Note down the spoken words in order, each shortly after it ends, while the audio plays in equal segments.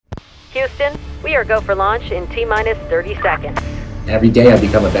Houston, we are go for launch in T-minus 30 seconds. Every day I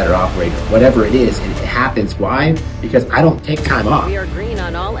become a better operator, whatever it is, and it happens. Why? Because I don't take time off. We are green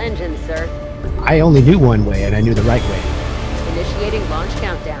on all engines, sir. I only knew one way, and I knew the right way. Initiating launch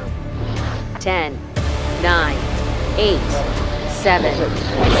countdown. 10, 9, 8, 7, 6, 5,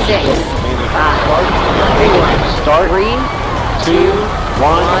 4, 3, 2,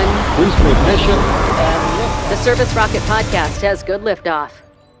 1. Boost ignition. The Service Rocket Podcast has good liftoff.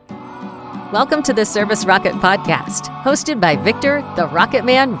 Welcome to the Service Rocket Podcast, hosted by Victor, the Rocket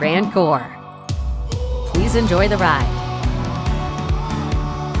Man Rancour. Please enjoy the ride.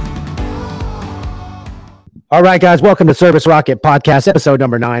 All right, guys, welcome to Service Rocket Podcast, episode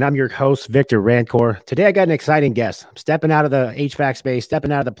number 9. I'm your host, Victor Rancour. Today, I got an exciting guest. I'm stepping out of the HVAC space,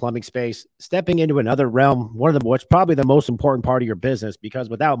 stepping out of the plumbing space, stepping into another realm, what's probably the most important part of your business, because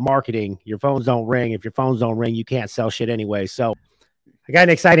without marketing, your phones don't ring. If your phones don't ring, you can't sell shit anyway. So I got an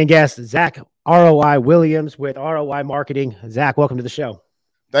exciting guest, Zach ROI Williams with ROI Marketing. Zach, welcome to the show.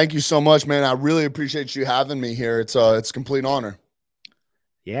 Thank you so much, man. I really appreciate you having me here. It's a complete honor.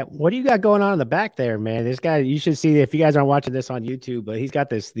 Yeah, what do you got going on in the back there, man? This guy, you should see if you guys aren't watching this on YouTube, but he's got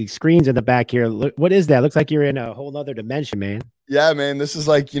these screens in the back here. Look, what is that? Looks like you're in a whole other dimension, man. Yeah, man. This is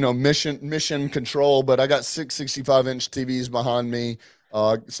like, mission control, but I got 65-inch TVs behind me.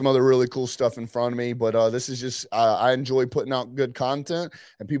 Some other really cool stuff in front of me, but this is just I enjoy putting out good content,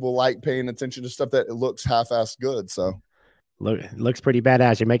 and people like paying attention to stuff that it looks half-assed good. So, looks pretty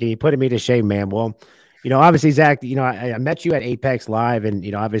badass. You're putting me to shame, man. Well, obviously, Zach, I met you at Apex Live,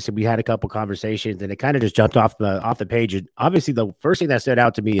 and obviously we had a couple conversations, and it kind of just jumped off the page. And obviously, the first thing that stood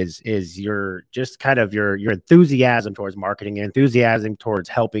out to me is your just kind of your enthusiasm towards marketing and enthusiasm towards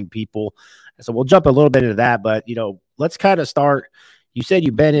helping people. So we'll jump a little bit into that, but let's kind of start. You said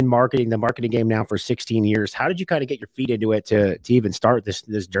you've been in the marketing game now for 16 years. How did you kind of get your feet into it to even start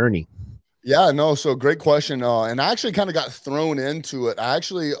this journey? Yeah, no, so great question. And I actually kind of got thrown into it. I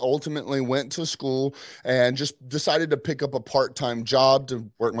actually ultimately went to school and just decided to pick up a part-time job to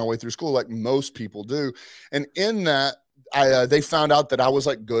work my way through school like most people do. And in that, they found out that I was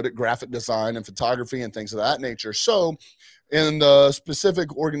like good at graphic design and photography and things of that nature. So in the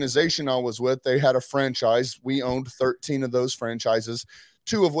specific organization I was with, they had a franchise. We owned 13 of those franchises,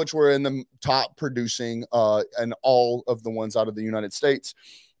 2 of which were in the top producing and all of the ones out of the United States.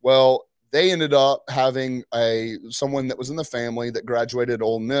 Well, they ended up having someone that was in the family that graduated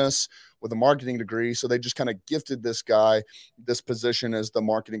Ole Miss with a marketing degree. So they just kind of gifted this guy this position as the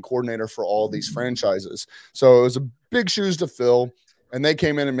marketing coordinator for all these franchises. So it was a big shoes to fill. And they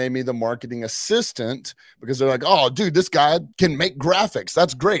came in and made me the marketing assistant because they're like, oh, dude, this guy can make graphics.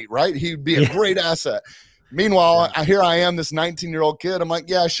 That's great, right? He'd be a great asset. Meanwhile, here I am, this 19-year-old kid. I'm like,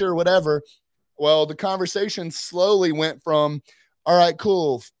 yeah, sure, whatever. Well, the conversation slowly went from, all right,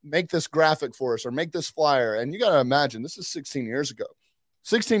 cool, make this graphic for us or make this flyer. And you got to imagine, this is 16 years ago.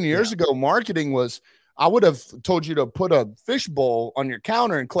 16 years ago, marketing was, I would have told you to put a fishbowl on your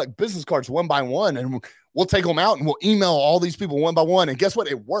counter and collect business cards one by one, and we'll take them out and we'll email all these people one by one. And guess what?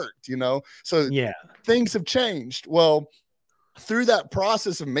 It worked, So things have changed. Well, through that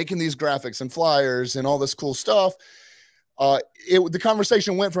process of making these graphics and flyers and all this cool stuff, the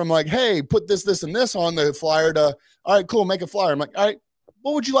conversation went from like, hey, put this, and this on the flyer to, all right, cool, make a flyer. I'm like, all right,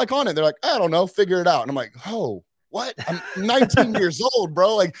 what would you like on it? They're like, I don't know, figure it out. And I'm like, oh, what? I'm 19 years old,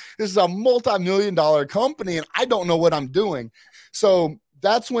 bro. Like, this is a multi-million-dollar company, and I don't know what I'm doing. So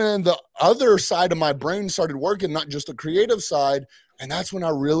that's when the other side of my brain started working, not just the creative side. And that's when I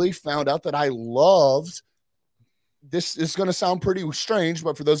really found out that I loved this. Is going to sound pretty strange,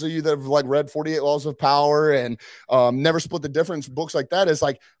 but for those of you that have like read 48 Laws of Power and Never Split the Difference, books like that, is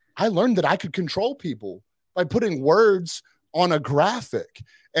like, I learned that I could control people by putting words on a graphic.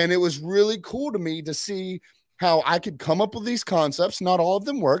 And it was really cool to me to see how I could come up with these concepts. Not all of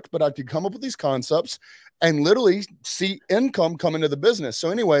them worked, but I could come up with these concepts and literally see income come into the business. So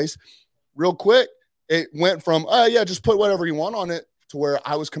anyways, real quick, it went from, just put whatever you want on it, to where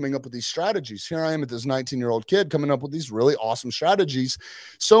I was coming up with these strategies. Here I am at this 19-year-old kid coming up with these really awesome strategies,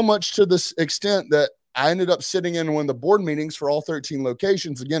 so much to this extent that I ended up sitting in one of the board meetings for all 13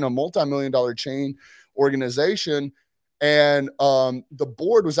 locations, again, a multi-million-dollar chain organization. And the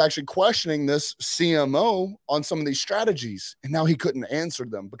board was actually questioning this CMO on some of these strategies. And now he couldn't answer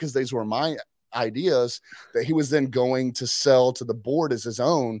them because these were my ideas that he was then going to sell to the board as his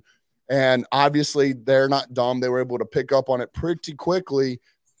own. And obviously they're not dumb. They were able to pick up on it pretty quickly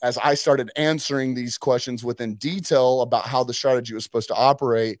as I started answering these questions within detail about how the strategy was supposed to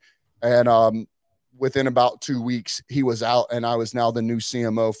operate. And within about 2 weeks, he was out, and I was now the new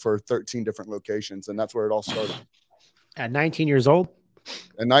CMO for 13 different locations. And that's where it all started. At 19 years old?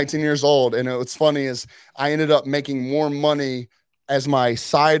 At 19 years old. And what's funny is I ended up making more money as my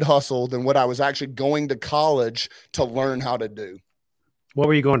side hustle than what I was actually going to college to learn how to do. What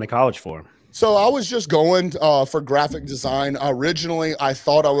were you going to college for? So I was just going for graphic design. Originally, I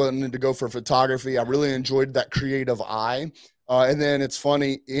thought I wanted to go for photography. I really enjoyed that creative eye. And then it's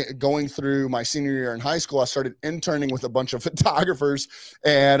funny, going through my senior year in high school, I started interning with a bunch of photographers,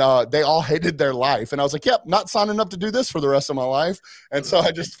 and they all hated their life. And I was like, yep, not signing up to do this for the rest of my life. And so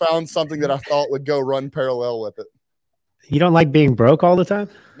I just found something that I thought would go run parallel with it. You don't like being broke all the time?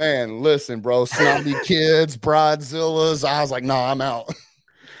 Man, listen, bro, snobby kids, bridezillas. I was like, nah, I'm out.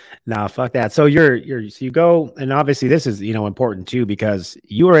 Nah, fuck that. So so you go, and obviously this is, important too, because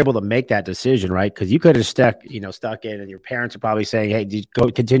you were able to make that decision, right? Because you could have stuck in, and your parents are probably saying, hey, did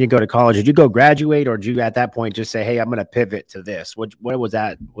you continue to go to college? Did you go graduate, or did you at that point just say, hey, I'm going to pivot to this? What was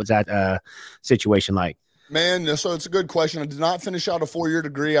that situation like? Man, so it's a good question. I did not finish out a 4-year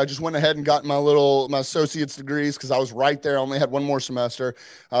degree. I just went ahead and got my associate's degrees because I was right there. I only had one more semester.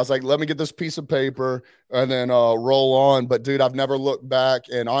 I was like, let me get this piece of paper and then roll on. But dude, I've never looked back.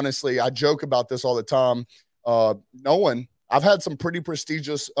 And honestly, I joke about this all the time. I've had some pretty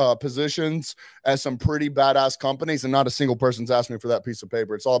prestigious positions at some pretty badass companies, and not a single person's asked me for that piece of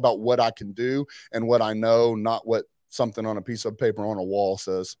paper. It's all about what I can do and what I know, not what something on a piece of paper on a wall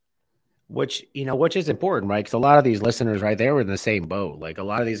says. Which is important, right? Because a lot of these listeners, right, they were in the same boat. Like a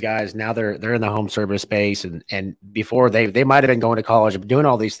lot of these guys now, they're in the home service space, and before they might have been going to college and doing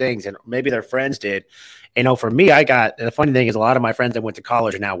all these things, and maybe their friends did. For me, the funny thing is a lot of my friends that went to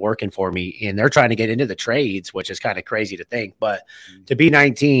college are now working for me, and they're trying to get into the trades, which is kind of crazy to think. But to be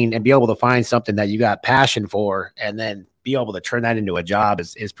 19 and be able to find something that you got passion for, and then be able to turn that into a job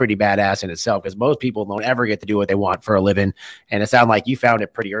is pretty badass in itself, because most people don't ever get to do what they want for a living. And it sounds like you found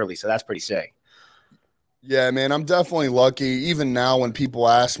it pretty early. So that's pretty sick. Yeah, man, I'm definitely lucky. Even now when people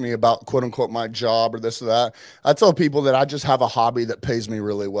ask me about quote unquote my job or this or that, I tell people that I just have a hobby that pays me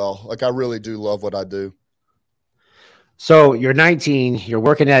really well. Like I really do love what I do. So you're 19, you're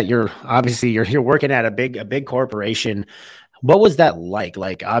working at you're working at a big corporation. What was that like?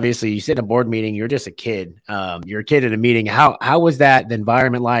 Like, obviously you sit in a board meeting, you're just a kid. You're a kid in a meeting. How was that the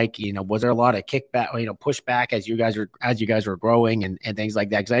environment like? Was there a lot of kickback, pushback as you guys were growing and things like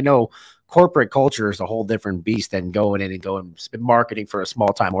that? Because I know corporate culture is a whole different beast than going in and going marketing for a small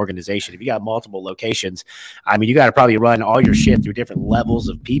time organization. If you got multiple locations, I mean, you got to probably run all your shit through different levels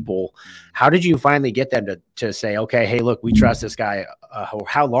of people. How did you finally get them to say, okay, hey, look, we trust this guy?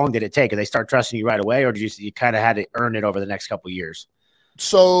 How long did it take? Did they start trusting you right away, or did you kind of had to earn it over the next couple of years?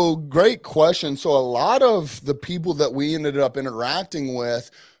 So great question. So a lot of the people that we ended up interacting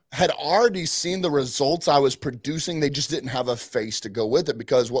with had already seen the results I was producing. They just didn't have a face to go with it,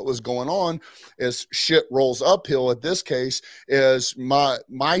 because what was going on is shit rolls uphill. At this case is my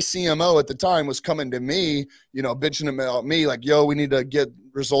CMO at the time was coming to me, bitching about me like, yo, we need to get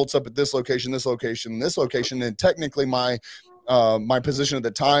results up at this location, this location, this location. And technically my position at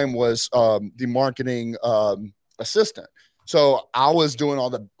the time was the marketing assistant. So I was doing all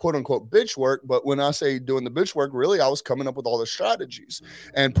the quote unquote bitch work. But when I say doing the bitch work, really, I was coming up with all the strategies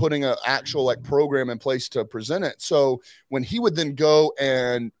and putting an actual program in place to present it. So when he would then go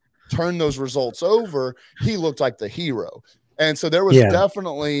and turn those results over, he looked like the hero. And so there was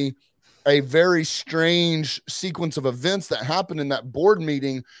definitely a very strange sequence of events that happened in that board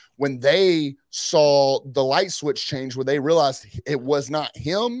meeting when they saw the light switch change, where they realized it was not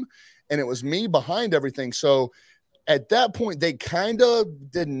him and it was me behind everything. So at that point, they kind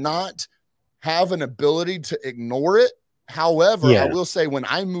of did not have an ability to ignore it. However, I will say when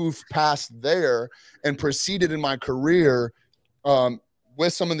I moved past there and proceeded in my career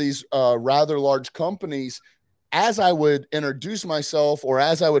with some of these rather large companies, as I would introduce myself or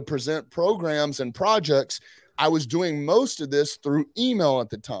as I would present programs and projects, I was doing most of this through email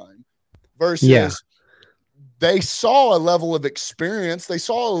at the time versus they saw a level of experience. They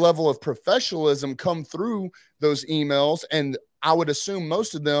saw a level of professionalism come through those emails. And I would assume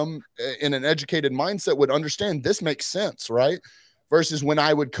most of them in an educated mindset would understand this makes sense, right? Versus when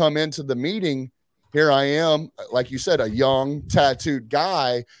I would come into the meeting, here I am, like you said, a young tattooed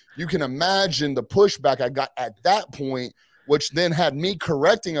guy. You can imagine the pushback I got at that point, which then had me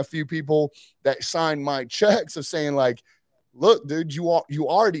correcting a few people that signed my checks of saying like, look, dude, you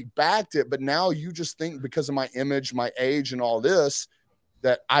already backed it, but now you just think because of my image, my age, and all this,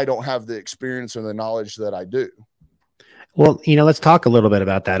 that I don't have the experience or the knowledge that I do. Well, let's talk a little bit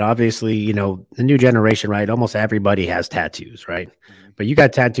about that. Obviously, the new generation, right? Almost everybody has tattoos, right? Mm-hmm. But you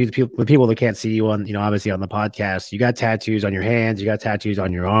got tattoos, people that can't see you on, obviously on the podcast, you got tattoos on your hands, you got tattoos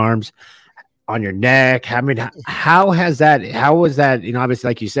on your arms. on your neck. I mean, how was that, obviously,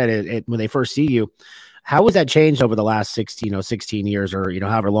 like you said, when they first see you, how has that changed over the last 16 years or,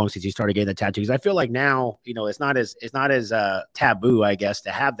 however long since you started getting the tattoos? I feel like now, it's not as taboo, I guess,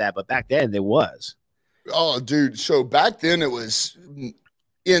 to have that, but back then it was. Oh, dude. So back then it was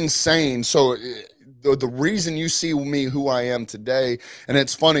insane. So the reason you see me who I am today, and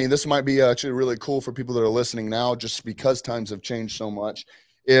it's funny, this might be actually really cool for people that are listening now, just because times have changed so much,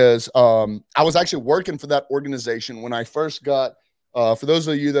 is I was actually working for that organization when I first got, for those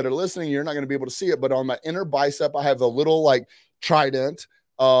of you that are listening, you're not going to be able to see it, but on my inner bicep, I have a little like trident,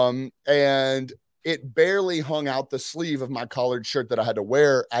 and it barely hung out the sleeve of my collared shirt that I had to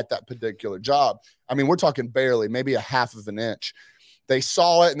wear at that particular job. I mean, we're talking barely, maybe a half of an inch. They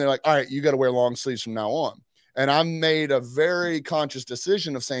saw it and they're like, all right, you got to wear long sleeves from now on. And I made a very conscious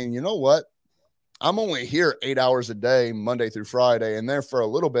decision of saying, you know what? I'm only here 8 hours a day, Monday through Friday, and there for a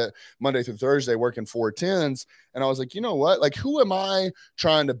little bit, Monday through Thursday, working 410s. And I was like, you know what? Like, who am I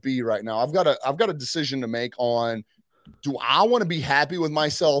trying to be right now? I've got a decision to make on, do I want to be happy with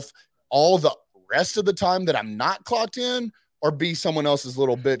myself all the rest of the time that I'm not clocked in, or be someone else's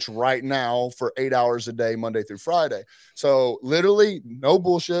little bitch right now for 8 hours a day, Monday through Friday? So literally, no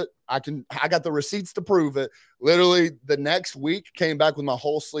bullshit. I got the receipts to prove it. Literally the next week came back with my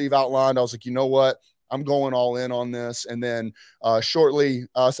whole sleeve outlined. I was like, you know what? I'm going all in on this. And then shortly,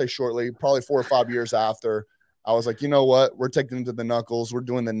 probably 4 or 5 years after, I was like, you know what? We're taking it to the knuckles. We're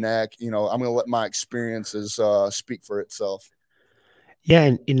doing the neck. I'm going to let my experiences speak for itself.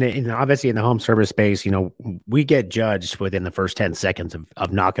 Yeah, and obviously in the home service space, we get judged within the first 10 seconds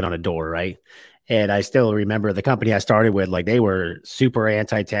of knocking on a door, right? And I still remember the company I started with, like, they were super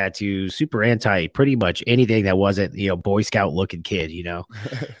anti-tattoo, super anti pretty much anything that wasn't, Boy Scout looking kid,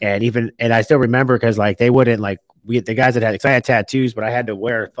 and I still remember because like they wouldn't like the guys that had, cause I had tattoos, but I had to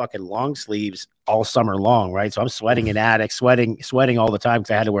wear fucking long sleeves all summer long, right? So I'm sweating in attic, sweating all the time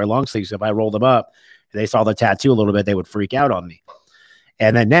because I had to wear long sleeves. So if I rolled them up and they saw the tattoo a little bit, they would freak out on me.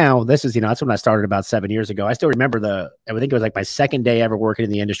 And then now this is, that's when I started about 7 years ago. I still remember I think it was like my second day ever working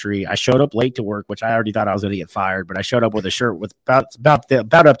in the industry. I showed up late to work, which I already thought I was going to get fired, but I showed up with a shirt with about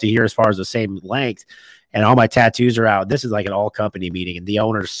up to here as far as the same length. And all my tattoos are out. This is like an all company meeting. And the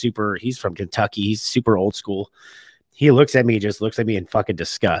owner's he's from Kentucky. He's super old school. He looks at me in fucking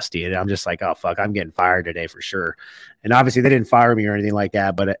disgust. And I'm just like, oh, fuck, I'm getting fired today for sure. And obviously they didn't fire me or anything like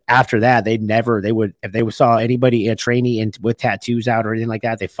that. But after that, if they saw anybody, a trainee with tattoos out or anything like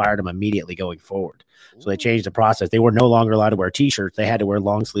that, they fired them immediately going forward. So they changed the process. They were no longer allowed to wear t-shirts. They had to wear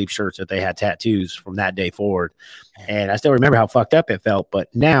long sleeve shirts if they had tattoos from that day forward. And I still remember how fucked up it felt. But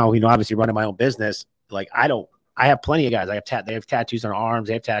now, obviously running my own business, like I have plenty of guys. They have tattoos on their arms.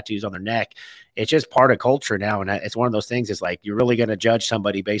 They have tattoos on their neck. It's just part of culture now. And it's one of those things. It's like, you're really going to judge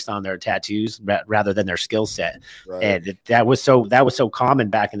somebody based on their tattoos rather than their skill set. Right. And that was so common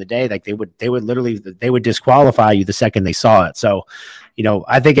back in the day. Like they would disqualify you the second they saw it. So,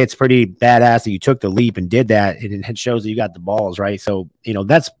 I think it's pretty badass that you took the leap and did that. And it shows that you got the balls, right? So,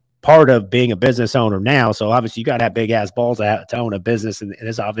 that's part of being a business owner now. So obviously you got to have big ass balls to own a business. And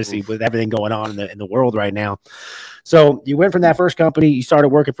it's obviously with everything going on in the world right now. So you went from that first company, you started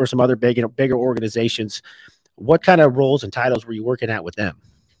working for some other bigger organizations. What kind of roles and titles were you working at with them?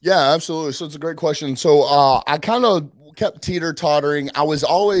 Yeah, absolutely. So it's a great question. So I kind of kept teeter-tottering. I was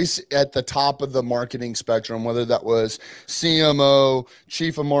always at the top of the marketing spectrum, whether that was CMO,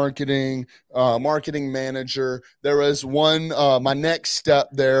 chief of marketing, marketing manager. There was one, my next step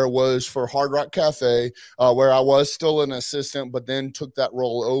there was for Hard Rock Cafe, where I was still an assistant, but then took that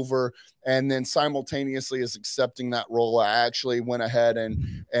role over. And then simultaneously as accepting that role, I actually went ahead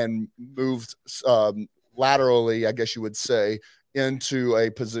and moved laterally, I guess you would say, into a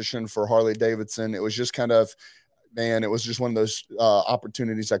position for Harley Davidson. It was just kind of, it was just one of those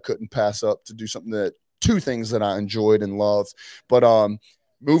opportunities I couldn't pass up to do two things that I enjoyed and loved. But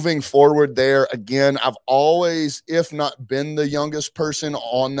moving forward there, again, I've always, if not been the youngest person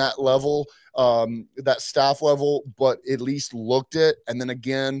on that level, that staff level, but at least looked it. And then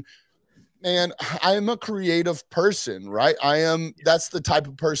again, man, I am a creative person, right? That's the type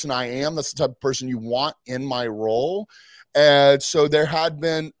of person I am. That's the type of person you want in my role. And so there had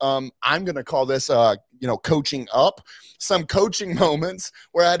been, I'm going to call this, coaching up, some coaching moments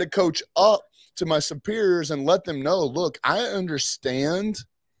where I had to coach up to my superiors and let them know, look, I understand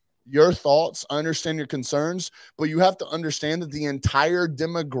your thoughts. I understand your concerns, but you have to understand that the entire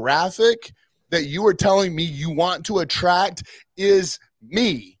demographic that you are telling me you want to attract is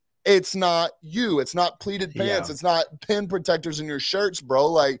me. It's not you. It's not pleated pants. Yeah. It's not pin protectors in your shirts, bro.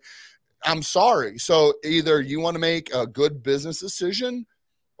 Like, I'm sorry. So either you want to make a good business decision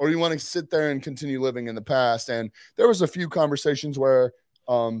or you want to sit there and continue living in the past? And there was a few conversations where,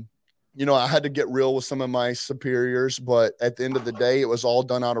 I had to get real with some of my superiors, but at the end of the day, it was all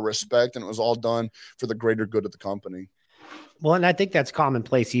done out of respect, and it was all done for the greater good of the company. Well, and I think that's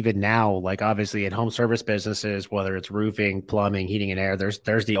commonplace even now. Like obviously in home service businesses, whether it's roofing, plumbing, heating and air,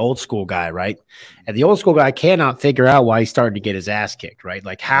 there's the old school guy, right? And the old school guy cannot figure out why he's starting to get his ass kicked, right?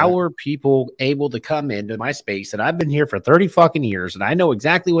 Like how are people able to come into my space and I've been here for 30 fucking years and I know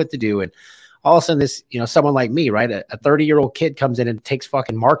exactly what to do, and all of a sudden this, someone like me, right? A 30-year-old kid comes in and takes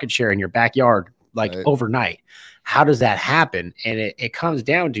fucking market share in your backyard like overnight. How does that happen? And it comes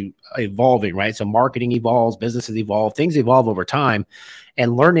down to evolving, right? So marketing evolves, businesses evolve, things evolve over time,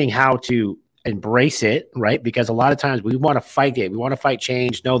 and learning how to embrace it, right? Because a lot of times we want to fight it. We want to fight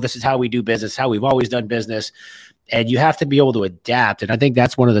change. No, this is how we do business, how we've always done business. And you have to be able to adapt. And I think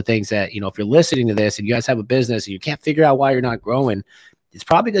that's one of the things that, if you're listening to this and you guys have a business and you can't figure out why you're not growing, it's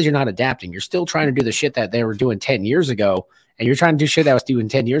probably because you're not adapting. You're still trying to do the shit that they were doing 10 years ago. And you're trying to do shit that was doing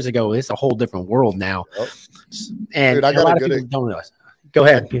 10 years ago. It's a whole different world now. Yep. And dude, a lot of people don't know it. Go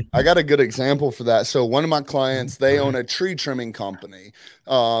ahead. I got a good example for that. So one of my clients, they own a tree trimming company.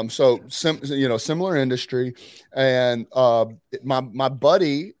 Similar industry. And my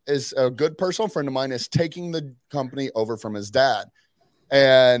buddy is a good personal friend of mine, is taking the company over from his dad.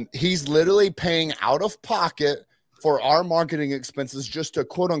 And he's literally paying out of pocket for our marketing expenses just to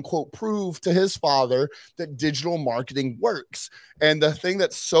quote unquote prove to his father that digital marketing works. And the thing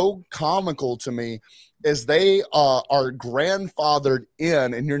that's so comical to me is they are grandfathered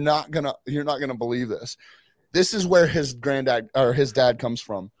in, and you're not gonna believe this. This is where his dad comes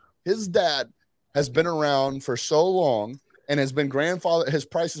from. His dad has been around for so long and has been his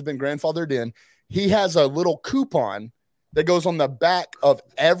price has been grandfathered in. He has a little coupon that goes on the back of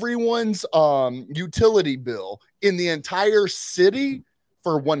everyone's utility bill in the entire city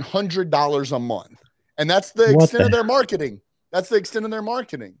for $100 a month. And that's the extent of their marketing. That's the extent of their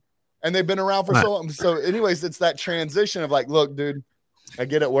marketing. And they've been around for so long. So anyways, it's that transition of like, look, dude, I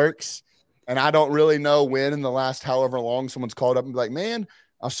get it works. And I don't really know when in the last however long someone's called up and be like, man,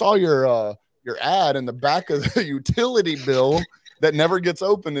 I saw your ad in the back of the utility bill that never gets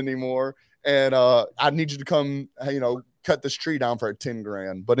opened anymore. And I need you to come, cut this tree down for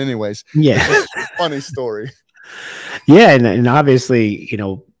 $10,000. But anyways, it's a funny story. Yeah. And obviously,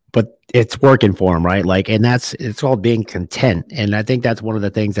 but it's working for him, right? Like, and it's called being content. And I think that's one of the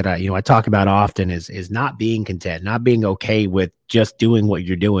things that I talk about often is not being content, not being okay with just doing what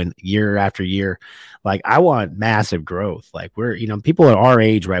you're doing year after year. Like I want massive growth. Like we're, people at our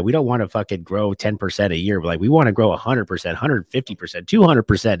age, right? We don't want to fucking grow 10% a year. But like we want to grow 100%, 150%,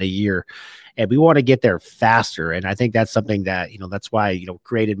 200% a year. And we want to get there faster. And I think that's something that, that's why,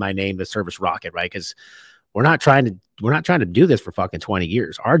 created my name, the Service Rocket, right? Because we're not trying to do this for fucking 20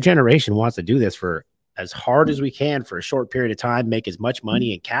 years. Our generation wants to do this for as hard as we can for a short period of time, make as much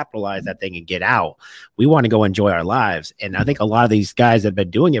money and capitalize that thing and get out. We want to go enjoy our lives. And I think a lot of these guys that have been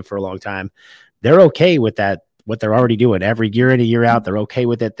doing it for a long time, they're okay with that, what they're already doing every year in and year out. They're okay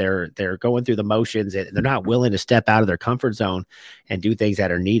with it. They're going through the motions, and they're not willing to step out of their comfort zone and do things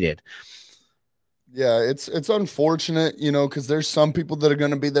that are needed. Yeah, it's unfortunate, because there's some people that are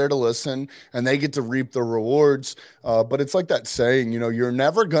going to be there to listen and they get to reap the rewards. But it's like that saying, you're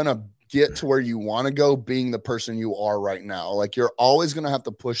never going to get to where you want to go being the person you are right now. Like you're always going to have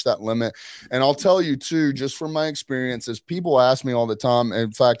to push that limit. And I'll tell you too, just from my experiences, people ask me all the time.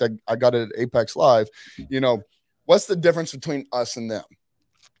 In fact, I got it at Apex Live, what's the difference between us and them?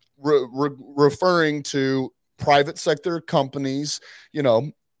 Referring to private sector companies,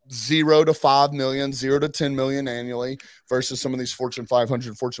 0 to 5 million, 0 to 10 million annually versus some of these Fortune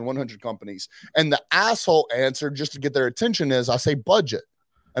 500, Fortune 100 companies. And the asshole answer, just to get their attention, is I say budget.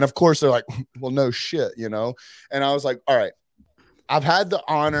 And of course they're like, well, no shit, And I was like, all right, I've had the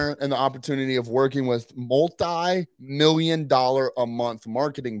honor and the opportunity of working with multi-million-dollar a month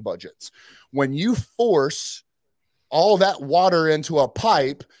marketing budgets. When you force all that water into a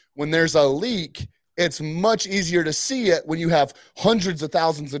pipe, when there's a leak, it's much easier to see it when you have hundreds of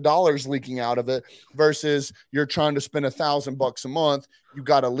thousands of dollars leaking out of it versus you're trying to spend $1,000 a month. You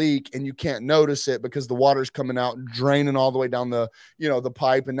got a leak and you can't notice it because the water's coming out and draining all the way down the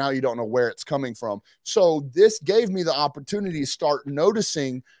pipe. And now you don't know where it's coming from. So this gave me the opportunity to start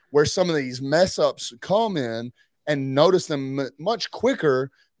noticing where some of these mess ups come in and notice them much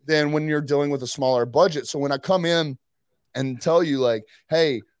quicker than when you're dealing with a smaller budget. So when I come in and tell you like,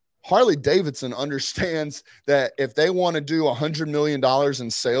 hey, Harley Davidson understands that if they want to do $100 million in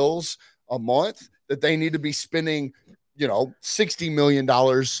sales a month, that they need to be spending, $60 million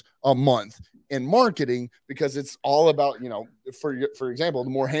a month in marketing, because it's all about, for example, the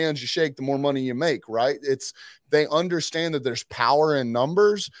more hands you shake, the more money you make, right? They understand that there's power in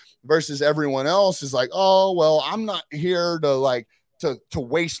numbers versus everyone else is like, oh, well, I'm not here to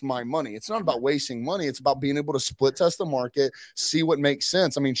waste my money. It's not about wasting money. It's about being able to split test the market, see what makes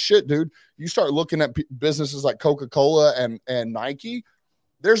sense. I mean, shit, dude, you start looking at businesses like Coca-Cola and Nike,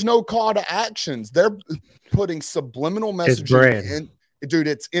 there's no call to actions. They're putting subliminal messaging in. Dude,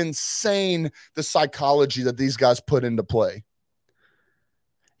 it's insane the psychology that these guys put into play.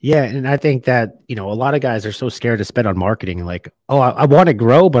 Yeah. And I think that, a lot of guys are so scared to spend on marketing. Like, oh, I want to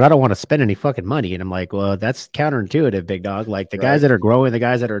grow, but I don't want to spend any fucking money. And I'm like, well, that's counterintuitive, big dog. Like the guys that are growing, the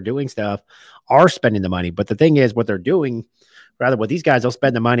guys that are doing stuff are spending the money. But the thing is, what they're doing, rather with these guys, they'll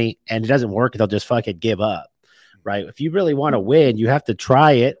spend the money and it doesn't work. They'll just fucking give up. Right. If you really want to win, you have to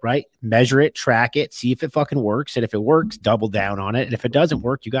try it, right? Measure it, track it, see if it fucking works. And if it works, double down on it. And if it doesn't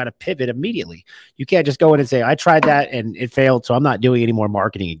work, you got to pivot immediately. You can't just go in and say, I tried that and it failed, so I'm not doing any more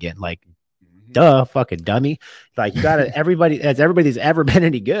marketing again. Like, duh, fucking dummy. Like you gotta, everybody's ever been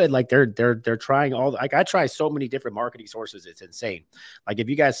any good. Like they're trying I try so many different marketing sources. It's insane. Like if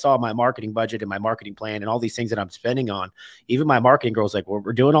you guys saw my marketing budget and my marketing plan and all these things that I'm spending on, even my marketing girl's like, well,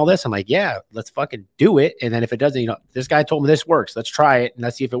 we're doing all this. I'm like, yeah, let's fucking do it. And then if it doesn't, this guy told me this works, let's try it and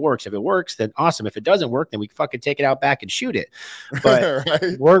let's see if it works. If it works, then awesome. If it doesn't work, then we fucking take it out back and shoot it. But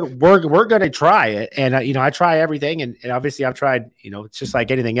right. we're going to try it. And I try everything. And obviously I've tried, it's just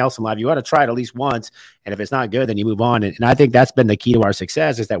like anything else in life. You got to try it at least once. And if it's not good, then you move on. And I think that's been the key to our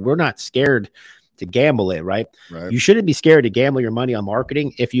success, is that we're not scared to gamble it, right? You shouldn't be scared to gamble your money on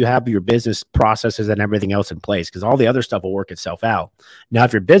marketing if you have your business processes and everything else in place, because all the other stuff will work itself out. Now,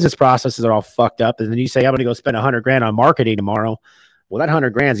 if your business processes are all fucked up and then you say, I'm going to go spend $100,000 on marketing tomorrow, well, that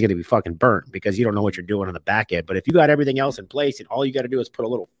 $100,000 is going to be fucking burnt because you don't know what you're doing on the back end. But if you got everything else in place and all you got to do is put a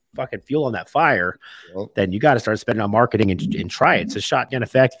little fucking fuel on that fire, then you got to start spending on marketing and try it. It's a shotgun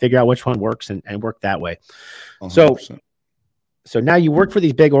effect. Figure out which one works and work that way. 100%. So now you work for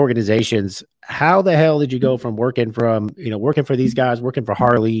these big organizations. How the hell did you go from working for these guys, working for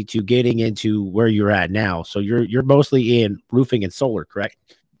Harley, to getting into where you're at now? So you're mostly in roofing and solar, correct?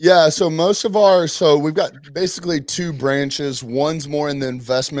 Yeah. So we've got basically two branches. One's more in the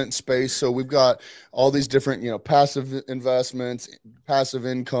investment space. So we've got all these different, passive investments, passive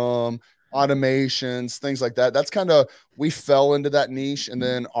income, automations, things like that. That's kind of, we fell into that niche. And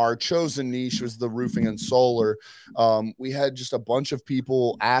then our chosen niche was the roofing and solar. We had just a bunch of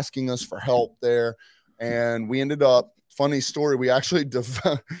people asking us for help there. And we ended up, funny story, we actually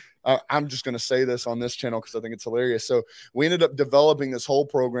I'm just going to say this on this channel because I think it's hilarious. So we ended up developing this whole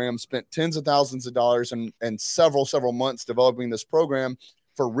program, spent tens of thousands of dollars and several months developing this program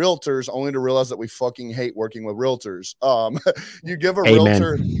for realtors, only to realize that we fucking hate working with realtors. You give a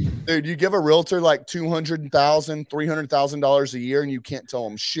realtor, dude, you give a realtor like $200,000, $300,000 a year and you can't tell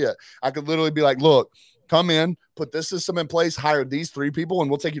them shit. I could literally be like, look, come in, put this system in place, hire these 3 people, and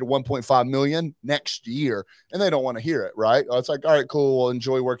we'll take you to 1.5 million next year. And they don't want to hear it, right? It's like, all right, cool. We'll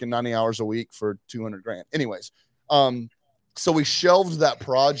enjoy working 90 hours a week for $200,000. Anyways, so we shelved that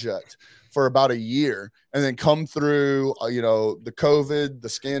project for about a year and then come through, the COVID, the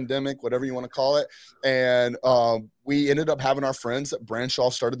scandemic, whatever you want to call it. And we ended up having our friends that branched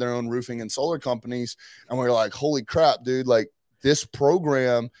off, started their own roofing and solar companies. And we were like, holy crap, dude, like this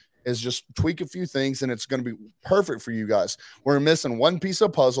program is just tweak a few things and it's going to be perfect for you guys. We're missing one piece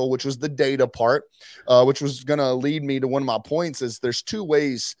of puzzle, which was the data part, which was going to lead me to one of my points. Is there's 2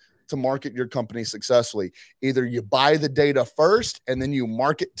 ways to market your company successfully. Either you buy the data first and then you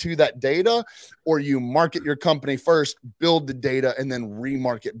market to that data, or you market your company first, build the data, and then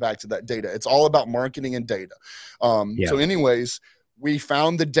remarket back to that data. It's all about marketing and data. So anyways, we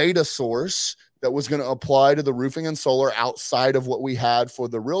found the data source that was going to apply to the roofing and solar outside of what we had for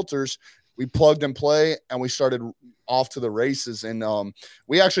the realtors. We plugged and play and we started off to the races. And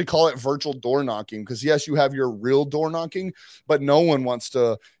we actually call it virtual door knocking because yes, you have your real door knocking, but no one wants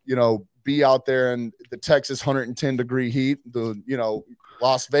to, be out there in the Texas 110-degree heat, the,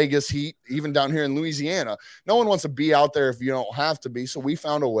 Las Vegas heat, even down here in Louisiana. No one wants to be out there if you don't have to be. So we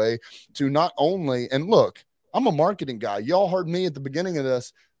found a way to not only, and look, I'm a marketing guy. Y'all heard me at the beginning of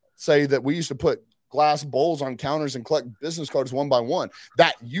this say that we used to put glass bowls on counters and collect business cards one by one.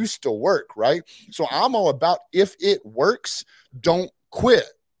 That used to work, right? So I'm all about, if it works, don't quit.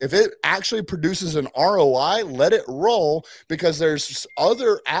 If it actually produces an ROI, let it roll, because there's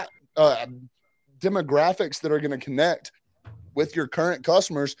other demographics that are going to connect with your current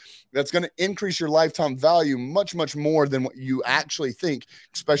customers that's going to increase your lifetime value much, much more than what you actually think,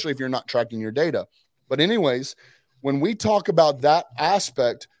 especially if you're not tracking your data. But anyways, when we talk about that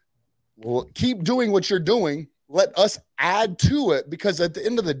aspect, Well, keep doing what you're doing. Let us add to it, because at the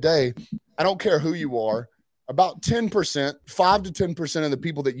end of the day, I don't care who you are. About 10%, 5 to 10% of the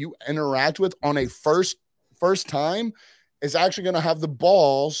people that you interact with on a first time is actually going to have the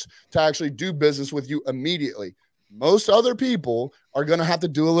balls to actually do business with you immediately. Most other people are going to have to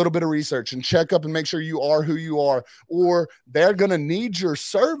do a little bit of research and check up and make sure you are who you are, or they're going to need your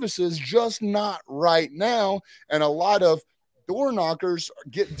services, just not right now. And a lot of door knockers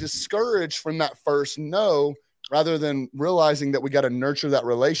get discouraged from that first no, rather than realizing that we got to nurture that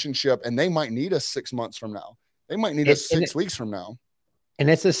relationship, and they might need us 6 months from now. They might need us 6 weeks from now. And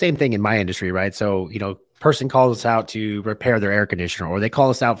it's the same thing in my industry, right? So, person calls us out to repair their air conditioner, or they call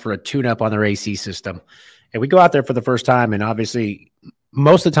us out for a tune-up on their AC system. And we go out there for the first time, and obviously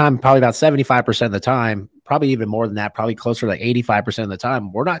most of the time, probably about 75% of the time, probably even more than that, probably closer to like 85% of the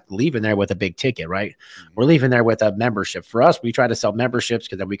time, we're not leaving there with a big ticket, right? We're leaving there with a membership. For us, we try to sell memberships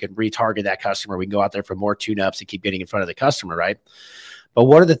because then we can retarget that customer. We can go out there for more tune-ups and keep getting in front of the customer, right? But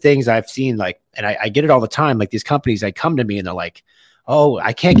one of the things I've seen, and I get it all the time, like these companies, they come to me and they're like, oh,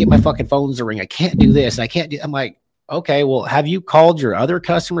 I can't get my fucking phones to ring. I can't do this. I'm like, okay, well, have you called your other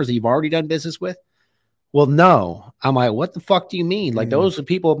customers that you've already done business with? Well, no. I'm like, what the fuck do you mean? Like, those are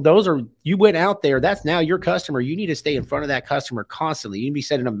people, you went out there. That's now your customer. You need to stay in front of that customer constantly. You need to be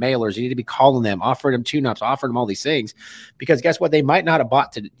sending them mailers. You need to be calling them, offering them tune-ups, offering them all these things, because guess what? They might not have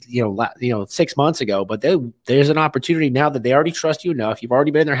bought to, 6 months ago, but there's an opportunity now that they already trust you enough. You've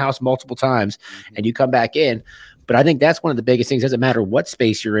already been in their house multiple times and you come back in. But I think that's one of the biggest things. Doesn't matter what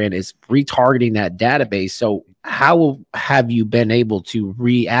space you're in, is retargeting that database. So how have you been able to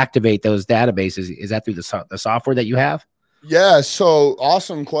reactivate those databases? Is that through the software that you have? Yeah. So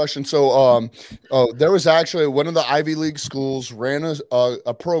awesome question. So, there was actually one of the Ivy League schools ran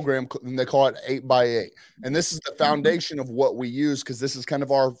a program, and they call it 8x8. And this is the foundation of what we use, because this is kind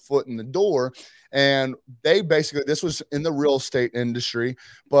of our foot in the door. And they basically, this was in the real estate industry,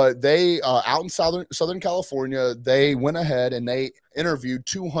 but they, out in Southern California, they went ahead and they interviewed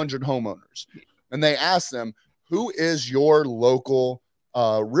 200 homeowners, and they asked them, who is your local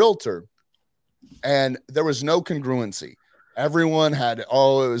realtor? And there was no congruency. Everyone had, it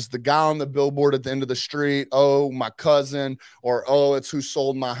was the guy on the billboard at the end of the street. Oh, my cousin, or, it's who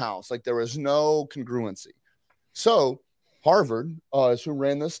sold my house. Like, there was no congruency. So Harvard is who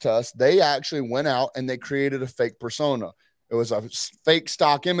ran this test. They actually went out and they created a fake persona. It was a fake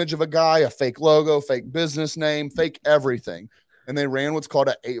stock image of a guy, a fake logo, fake business name, fake everything. And they ran what's called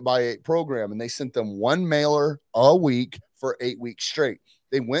an 8x8 program. And they sent them one mailer a week for 8 weeks straight.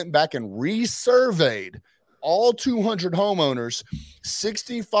 They went back and resurveyed all 200 homeowners.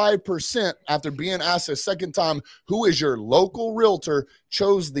 65%, after being asked a second time, who is your local realtor,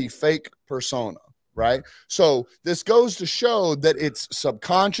 chose the fake persona. Right. So this goes to show that it's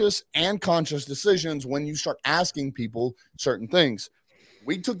subconscious and conscious decisions when you start asking people certain things.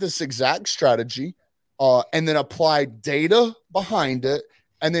 We took this exact strategy and then applied data behind it,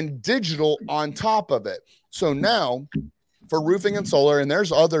 and then digital on top of it. So now for roofing and solar, and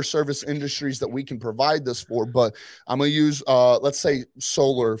there's other service industries that we can provide this for, but I'm going to use, let's say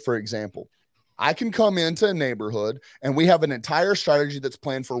solar, for example. I can come into a neighborhood and we have an entire strategy that's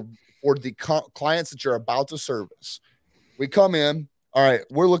planned for the clients that you're about to service. We come in, all right,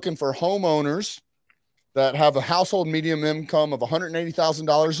 we're looking for homeowners that have a household medium income of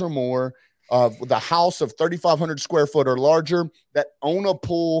 $180,000 or more, with a house of 3,500 square foot or larger, that own a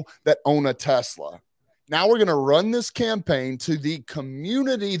pool, that own a Tesla. Now we're going to run this campaign to the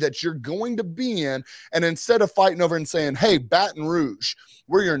community that you're going to be in. And instead of fighting over and saying, hey, Baton Rouge,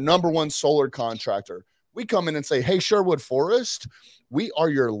 we're your number one solar contractor, we come in and say, hey, Sherwood Forest, we are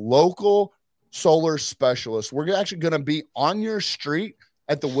your local solar specialist. We're actually going to be on your street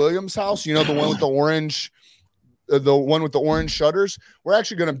at the Williams house. You know, the one with the orange shutters. We're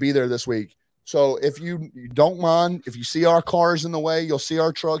actually going to be there this week. So if you don't mind, if you see our cars in the way, you'll see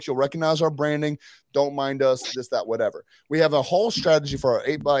our trucks, you'll recognize our branding. Don't mind us, this, that, whatever. We have a whole strategy for our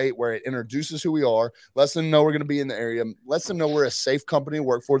 8x8 where it introduces who we are, lets them know we're going to be in the area, lets them know we're a safe company to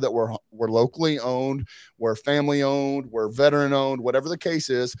work for, that we're locally owned, we're family owned, we're veteran owned, whatever the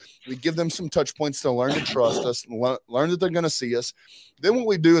case is. We give them some touch points to learn to trust us, learn that they're going to see us. Then what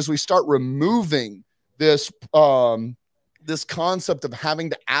we do is we start removing this concept of having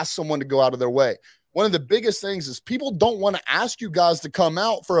to ask someone to go out of their way. One of the biggest things is people don't want to ask you guys to come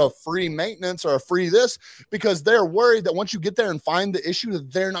out for a free maintenance or a free this, because they're worried that once you get there and find the issue, that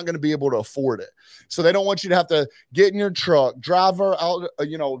they're not going to be able to afford it. So they don't want you to have to get in your truck, drive her out,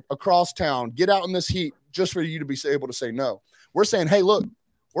 across town, get out in this heat just for you to be able to say no. We're saying, hey, look,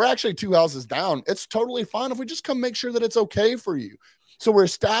 we're actually 2 houses down. It's totally fine if we just come make sure that it's okay for you. So we're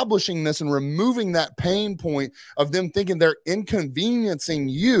establishing this and removing that pain point of them thinking they're inconveniencing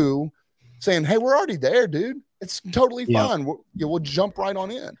you, saying, hey, we're already there, dude. It's totally fine. We'll jump right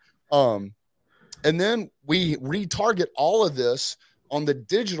on in. And then we retarget all of this on the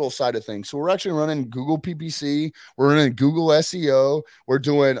digital side of things. So we're actually running Google PPC. We're running Google SEO. We're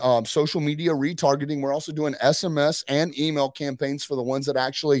doing social media retargeting. We're also doing SMS and email campaigns for the ones that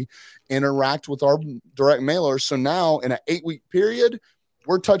actually interact with our direct mailers. So now in an 8-week period,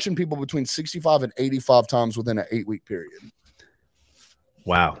 we're touching people between 65 and 85 times within an 8-week period.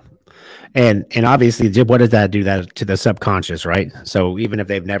 Wow. And obviously, what does that do that to the subconscious, right? So even if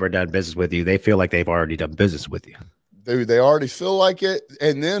they've never done business with you, they feel like they've already done business with you. They already feel like it.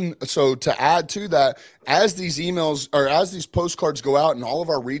 And then, so to add to that, as these emails or as these postcards go out and all of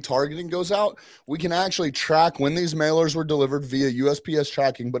our retargeting goes out, we can actually track when these mailers were delivered via USPS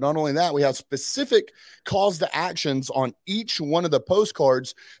tracking. But not only that, we have specific calls to actions on each one of the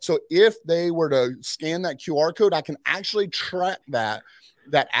postcards. So if they were to scan that QR code, I can actually track that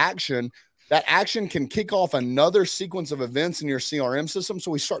action. That action can kick off another sequence of events in your CRM system.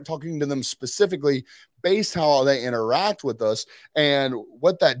 So we start talking to them specifically based how they interact with us. And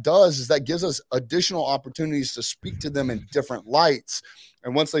what that does is that gives us additional opportunities to speak to them in different lights.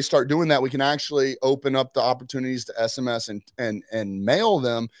 And once they start doing that, we can actually open up the opportunities to SMS and mail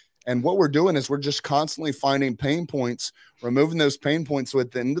them. And what we're doing is we're just constantly finding pain points, removing those pain points. So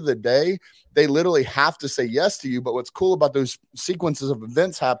at the end of the day, they literally have to say yes to you. But what's cool about those sequences of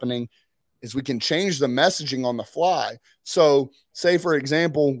events happening is we can change the messaging on the fly. So say, for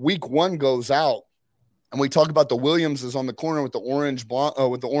example, week 1 goes out and we talk about the Williamses on the corner with the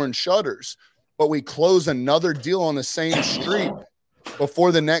orange shutters, but we close another deal on the same street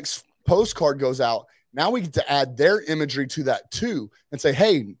before the next postcard goes out. Now we get to add their imagery to that too and say,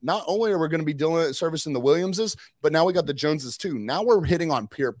 hey, not only are we going to be servicing the Williamses, but now we got the Joneses too. Now we're hitting on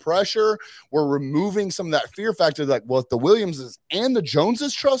peer pressure. We're removing some of that fear factor. Like, well, if the Williamses and the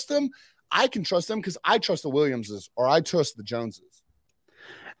Joneses trust them, I can trust them because I trust the Williamses or I trust the Joneses.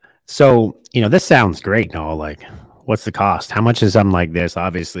 So, this sounds great and all. Like, what's the cost? How much is something like this?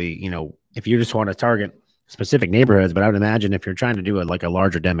 Obviously, if you just want to target specific neighborhoods, but I would imagine if you're trying to do it like a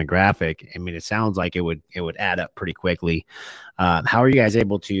larger demographic, I mean, it sounds like it would add up pretty quickly. How are you guys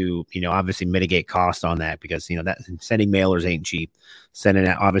able to, obviously mitigate costs on that? Because, that sending mailers ain't cheap. Sending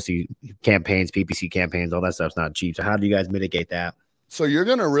out, obviously, campaigns, PPC campaigns, all that stuff's not cheap. So how do you guys mitigate that? So you're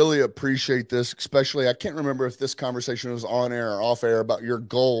going to really appreciate this, especially, I can't remember if this conversation was on air or off air about your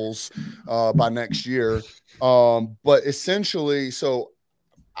goals by next year. But essentially, so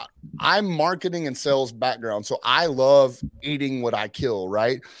I'm marketing and sales background. So I love eating what I kill,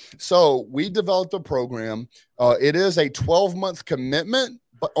 right? So we developed a program. It is a 12-month commitment,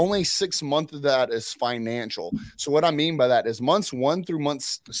 but only 6 months of that is financial. So what I mean by that is months 1 through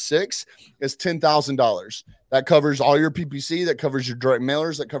months 6 is $10,000. That covers all your PPC, that covers your direct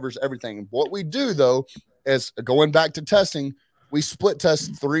mailers, that covers everything. What we do though, is going back to testing, we split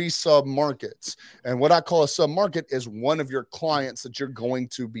test 3 sub markets. And what I call a sub market is one of your clients that you're going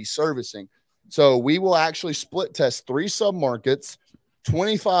to be servicing. So we will actually split test 3 sub markets,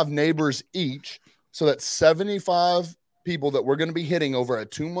 25 neighbors each. So that's 75 people that we're going to be hitting over a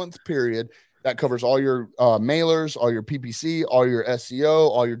 2-month period. That covers all your mailers, all your PPC, all your SEO,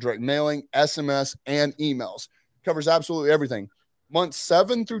 all your direct mailing, SMS, and emails. Covers absolutely everything. Months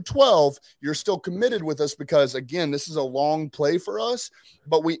 7 through 12, you're still committed with us because, again, this is a long play for us,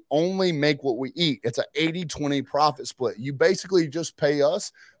 but we only make what we eat. It's an 80-20 profit split. You basically just pay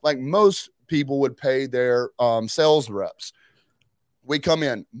us like most people would pay their sales reps. We come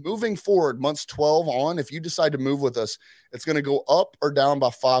in. Moving forward, months 12 on, if you decide to move with us, it's going to go up or down by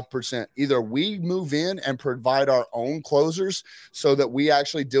 5%. Either we move in and provide our own closers so that we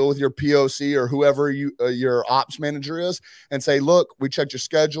actually deal with your POC or whoever your ops manager is and say, look, we checked your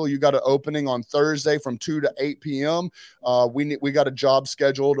schedule. You got an opening on Thursday from 2 to 8 p.m. We got a job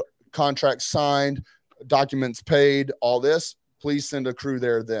scheduled, contract signed, documents paid, all this. Please send a crew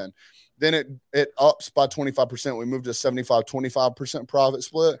there then. Then it ups by 25%. We moved to 75-25% profit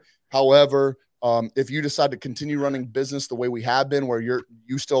split. However, if you decide to continue running business the way we have been, where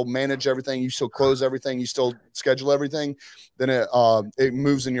you still manage everything, you still close everything, you still schedule everything, then it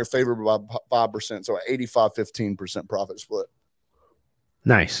moves in your favor by 5%. So 85-15% profit split.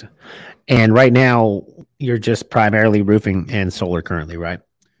 Nice. And right now, you're just primarily roofing and solar currently, right?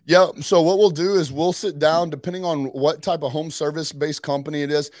 Yeah. So what we'll do is we'll sit down, depending on what type of home service based company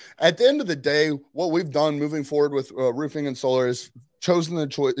it is. At the end of the day, what we've done moving forward with roofing and solar is chosen the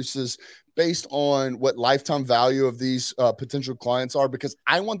choices based on what lifetime value of these potential clients are, because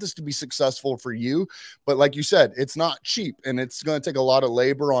I want this to be successful for you. But like you said, it's not cheap, and it's going to take a lot of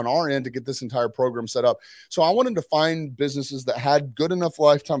labor on our end to get this entire program set up. So I wanted to find businesses that had good enough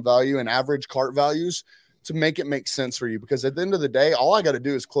lifetime value and average cart values to make it make sense for you. Because at the end of the day, all I got to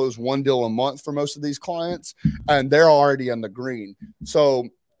do is close one deal a month for most of these clients, and they're already on the green. So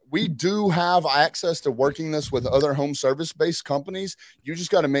we do have access to working this with other home service based companies. You just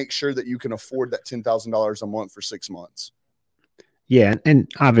got to make sure that you can afford that $10,000 a month for 6 months. Yeah,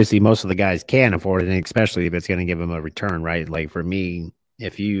 and obviously most of the guys can afford it, and especially if it's going to give them a return, right? Like for me,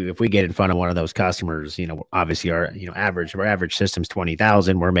 if we get in front of one of those customers, obviously our average system's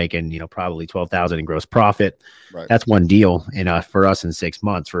 20,000, we're making probably 12,000 in gross profit. Right. That's one deal, for us in 6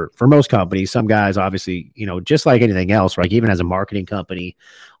 months. For most companies, some guys obviously, just like anything else, right? Even as a marketing company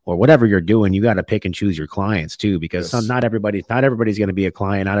or whatever you're doing, you got to pick and choose your clients too, because not everybody's going to be a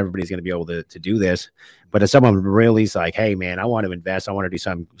client. Not everybody's going to be able to do this. But if someone really is like, hey man, I want to invest, I want to do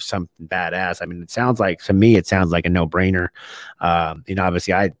something badass. I mean, to me, it sounds like a no brainer.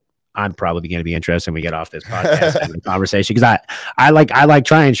 Obviously I'm probably going to be interested when we get off this podcast and the conversation, because I like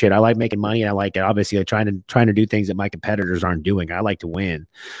trying shit. I like making money. And I like obviously trying to do things that my competitors aren't doing. I like to win.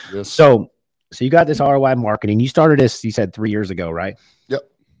 Yes. So you got this ROI marketing. You started this, you said 3 years ago, right? Yep.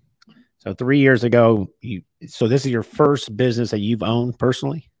 So 3 years ago, so this is your first business that you've owned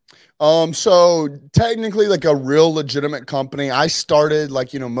personally? So technically like a real legitimate company. I started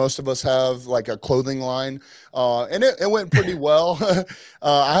like, most of us have like a clothing line, and it went pretty well.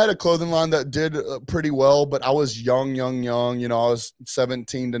 I had a clothing line that did pretty well, but I was young. I was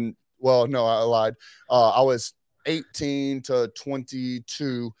 17 to, well, no, I lied. I was 18 to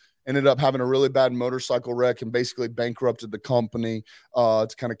 22. Ended up having a really bad motorcycle wreck and basically bankrupted the company to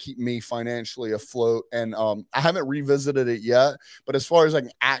kind of keep me financially afloat. And I haven't revisited it yet. But as far as like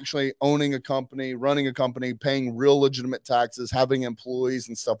actually owning a company, running a company, paying real legitimate taxes, having employees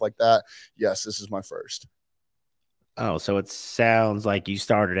and stuff like that, yes, this is my first. Oh, so it sounds like you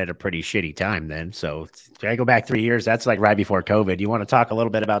started at a pretty shitty time then. So can I go back 3 years? That's like right before COVID. You want to talk a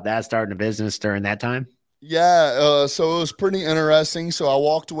little bit about that, starting a business during that time? Yeah, so it was pretty interesting. So I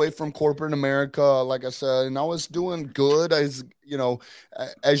walked away from corporate America, like I said, and I was doing good, as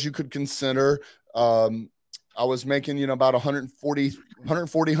as you could consider. I was making, about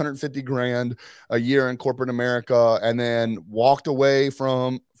 150 grand a year in corporate America, and then walked away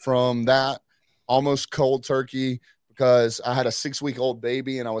from that almost cold turkey, because I had a 6-week-old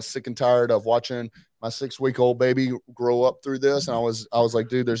baby, and I was sick and tired of watching my 6-week-old baby grow up through this. And I was like,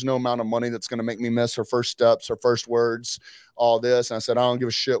 dude, there's no amount of money that's going to make me miss her first steps, her first words, all this. And I said, I don't give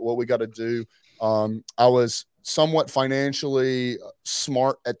a shit what we got to do. I was somewhat financially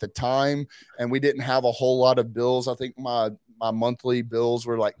smart at the time, and we didn't have a whole lot of bills. I think my monthly bills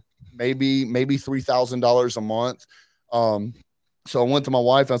were like maybe $3,000 a month. So I went to my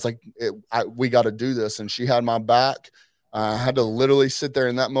wife, and I was like, we got to do this. And she had my back. I had to literally sit there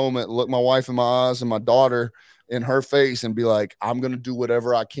in that moment, look my wife in my eyes and my daughter in her face, and be like, I'm going to do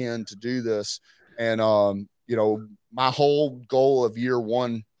whatever I can to do this. And, my whole goal of year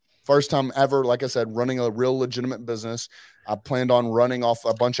one, first time ever, like I said, running a real legitimate business, I planned on running off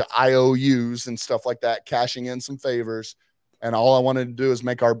a bunch of IOUs and stuff like that, cashing in some favors. And all I wanted to do is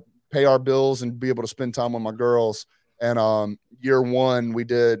pay our bills and be able to spend time with my girls. And year one, we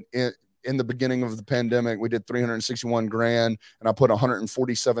did in the beginning of the pandemic, we did 361 grand, and I put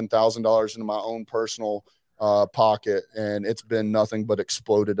 $147,000 into my own personal pocket, and it's been nothing but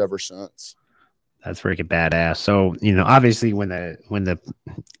exploded ever since. That's freaking badass. So, obviously when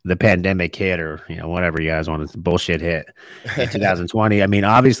the pandemic hit, or, whatever you guys want to bullshit hit in 2020, I mean,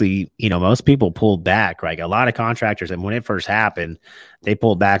 obviously, most people pulled back, right? A lot of contractors, and when it first happened, they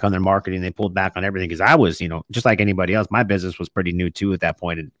pulled back on their marketing. They pulled back on everything. Cause I was, just like anybody else, my business was pretty new too at that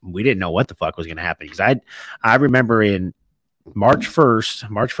point, and we didn't know what the fuck was going to happen. Cause I remember in March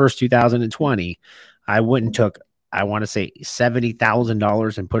 1st, 2020, I went and took, I want to say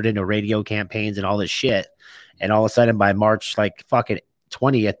 $70,000 and put it into radio campaigns and all this shit. And all of a sudden by March, like fucking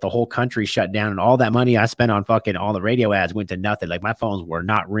 20th, the whole country shut down, and all that money I spent on fucking all the radio ads went to nothing. Like my phones were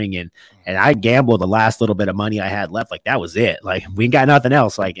not ringing, and I gambled the last little bit of money I had left. Like that was it. Like we got nothing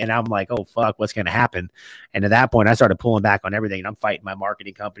else. Like, and I'm like, oh fuck, what's going to happen? And at that point I started pulling back on everything, and I'm fighting my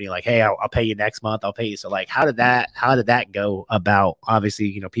marketing company. Like, hey, I'll pay you next month. I'll pay you. So like, how did that go about?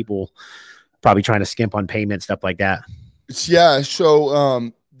 Obviously, people probably trying to skimp on payment, stuff like that. Yeah.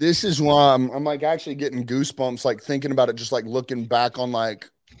 So, this is why I'm like actually getting goosebumps, like thinking about it, just like looking back on like,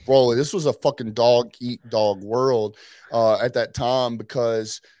 bro, this was a fucking dog eat dog world at that time,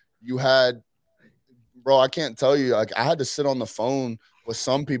 because you had bro, I can't tell you, like, I had to sit on the phone with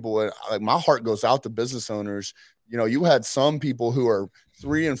some people, and like, my heart goes out to business owners. You know, you had some people who are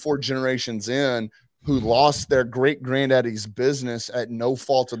 3 and 4 generations in who lost their great granddaddy's business at no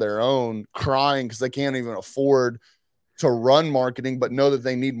fault of their own, crying because they can't even afford to run marketing, but know that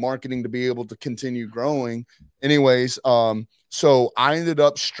they need marketing to be able to continue growing. Anyways, so I ended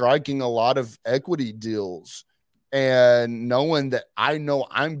up striking a lot of equity deals and knowing that I know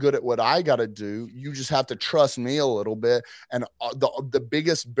I'm good at what I got to do. You just have to trust me a little bit. And the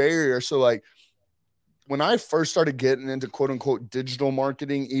biggest barrier. So like, when I first started getting into quote unquote digital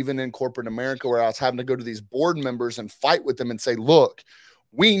marketing, even in corporate America, where I was having to go to these board members and fight with them and say, look,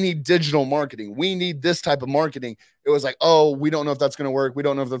 we need digital marketing. We need this type of marketing. It was like, oh, we don't know if that's going to work. We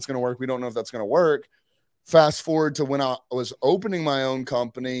don't know if that's going to work. We don't know if that's going to work. Fast forward to when I was opening my own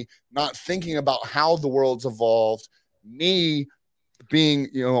company, not thinking about how the world's evolved, me being,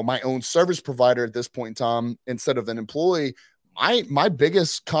 you know, my own service provider at this point in time, instead of an employee. My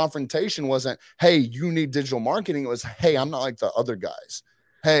biggest confrontation wasn't, hey, you need digital marketing. It was, hey, I'm not like the other guys.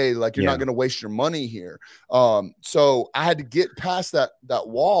 Hey, like, you're not going to waste your money here. So I had to get past that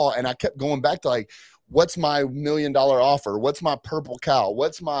wall, and I kept going back to like, what's my $1 million offer? What's my purple cow?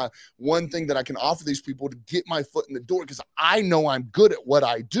 What's my one thing that I can offer these people to get my foot in the door? Because I know I'm good at what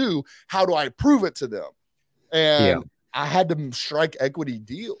I do. How do I prove it to them? And I had to strike equity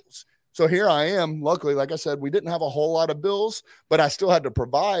deals. So here I am. Luckily, like I said, we didn't have a whole lot of bills, but I still had to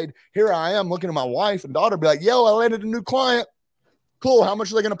provide. Here I am looking at my wife and daughter, be like, yo, I landed a new client. Cool. How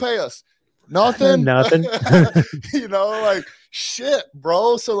much are they going to pay us? Nothing. Nothing. You know, like, shit,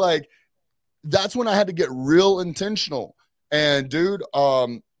 bro. So like, that's when I had to get real intentional. And dude,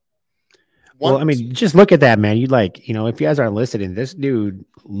 well, I mean, just look at that, man. You like, you know, if you guys aren't listening, this dude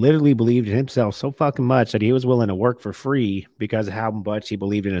literally believed in himself so fucking much that he was willing to work for free because of how much he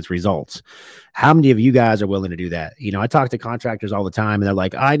believed in his results. How many of you guys are willing to do that? You know, I talk to contractors all the time and they're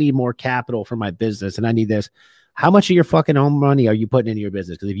like, I need more capital for my business and I need this. How much of your fucking own money are you putting into your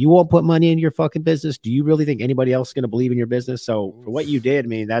business? Because if you won't put money in your fucking business, do you really think anybody else is going to believe in your business? So for what you did, I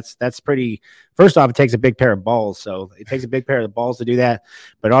mean, that's pretty, first off, it takes a big pair of balls. So it takes a big pair of balls to do that,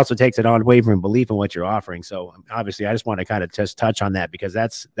 but it also takes an unwavering belief in what you're offering. So obviously I just want to kind of just touch on that because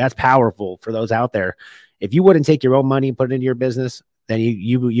that's powerful for those out there. If you wouldn't take your own money and put it into your business, then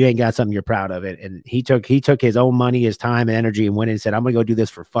you ain't got something you're proud of it. And he took his own money, his time and energy and went in and said, I'm going to go do this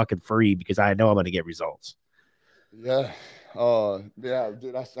for fucking free because I know I'm going to get results. Yeah. Yeah,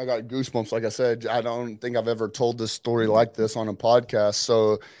 dude, I got goosebumps. Like I said, I don't think I've ever told this story like this on a podcast.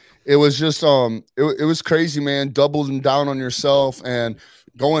 So it was just, it was crazy, man. Doubling down on yourself and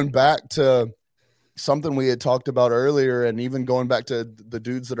going back to something we had talked about earlier. And even going back to the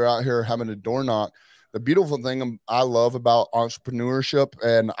dudes that are out here having a door knock. The beautiful thing I love about entrepreneurship,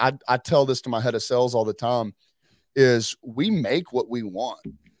 and I tell this to my head of sales all the time, is we make what we want.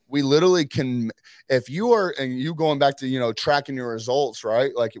 We literally can, if you are, and you going back to, you know, tracking your results,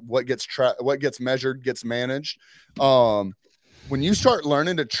 right? Like what gets measured, gets managed. When you start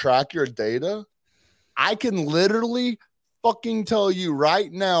learning to track your data, I can literally fucking tell you right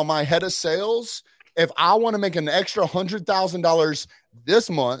now, my head of sales, if I want to make an extra $100,000 this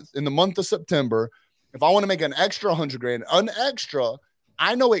month, in the month of September, if I want to make an extra $100,000, an extra,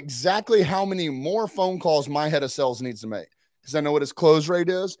 I know exactly how many more phone calls my head of sales needs to make. Because I know what his close rate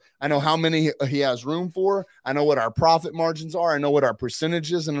is. I know how many he has room for. I know what our profit margins are. I know what our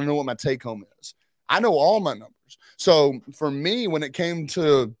percentage is, and I know what my take home is. I know all my numbers. So for me, when it came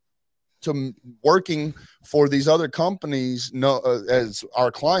to working for these other companies, as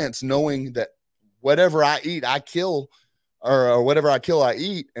our clients, knowing that whatever I eat, I kill, or whatever I kill, I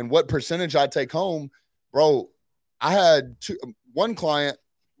eat, and what percentage I take home, bro. I had one client.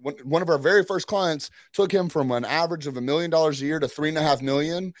 One of our very first clients took him from an average of $1 million a year to $3.5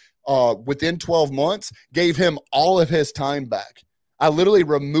 million within 12 months, gave him all of his time back. I literally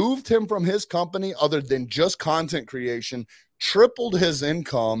removed him from his company other than just content creation, tripled his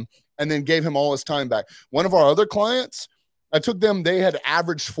income, and then gave him all his time back. One of our other clients, I took them, they had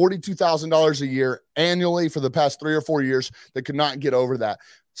averaged $42,000 a year annually for the past 3 or 4 years. They could not get over that.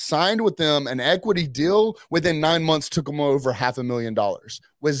 Signed with them an equity deal within 9 months, took them over $500,000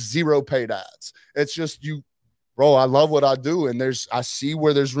 with 0 paid ads. It's just, you, bro, I love what I do. And I see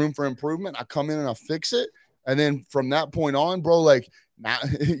where there's room for improvement. I come in and I fix it. And then from that point on, bro, like now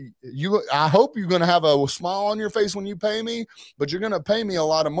I hope you're going to have a smile on your face when you pay me, but you're going to pay me a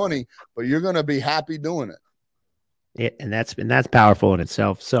lot of money, but you're going to be happy doing it. Yeah, and that's powerful in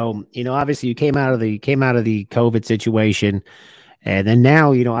itself. So, you know, obviously you came out of the COVID situation. And then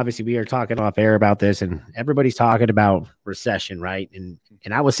now, obviously we are talking off air about this, and everybody's talking about recession, right? And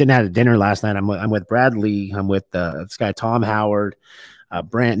I was sitting at a dinner last night. I'm with Brad Lee. I'm with this guy Tom Howard,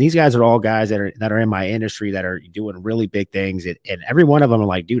 Brent. These guys are all guys that are in my industry that are doing really big things, and every one of them are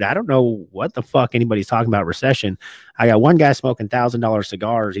like, dude, I don't know what the fuck anybody's talking about recession. I got one guy smoking $1,000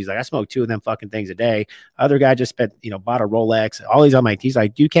 cigars. He's like, I smoke 2 of them fucking things a day. Other guy just spent, bought a Rolex. All these, he's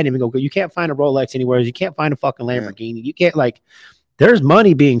like, you can't even go. You can't find a Rolex anywhere. You can't find a fucking Lamborghini. Yeah. You can't there's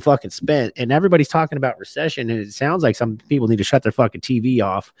money being fucking spent, and everybody's talking about recession. And it sounds like some people need to shut their fucking TV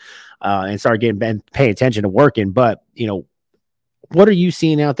off and start pay attention to working. But, what are you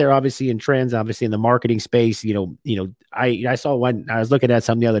seeing out there, obviously in trends, obviously in the marketing space? I saw one, I was looking at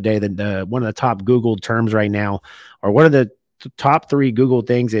something the other day that one of the top Googled terms right now, or one of the top 3 Google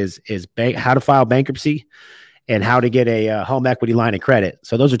things is how to file bankruptcy and how to get a home equity line of credit.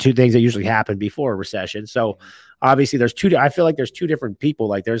 So those are 2 things that usually happen before a recession. So obviously I feel like there's 2 different people.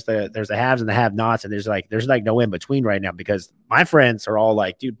 Like there's the haves and the have nots. And there's no in between right now, because my friends are all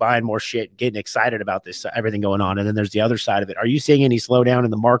like, dude, buying more shit, getting excited about this, everything going on. And then there's the other side of it. Are you seeing any slowdown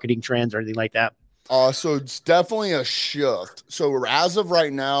in the marketing trends or anything like that? So it's definitely a shift. So as of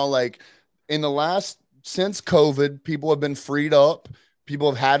right now, like since COVID, people have been freed up. People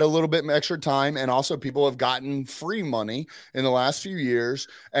have had a little bit extra time, and also people have gotten free money in the last few years.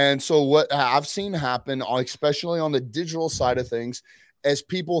 And so what I've seen happen, especially on the digital side of things, as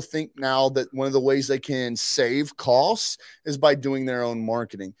people think now that one of the ways they can save costs is by doing their own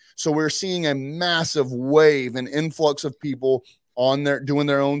marketing. So we're seeing a massive wave and influx of people doing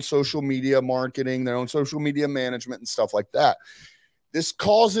their own social media marketing, their own social media management and stuff like that. This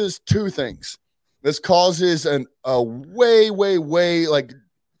causes 2 things. This causes a way like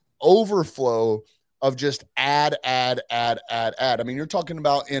overflow of just ad. I mean, you're talking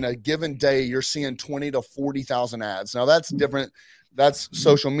about in a given day, you're seeing 20 to 40,000 ads. Now that's different. That's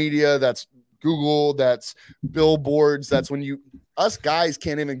social media. That's Google. That's billboards. That's when us guys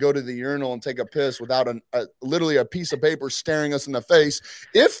can't even go to the urinal and take a piss without literally a piece of paper staring us in the face.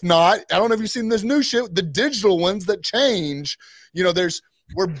 If not, I don't know if you've seen this new shit, the digital ones that change,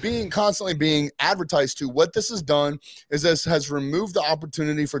 we're constantly being advertised to. What this has done is this has removed the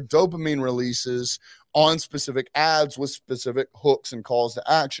opportunity for dopamine releases on specific ads with specific hooks and calls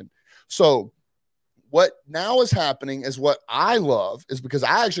to action. So what now is happening is what I love is because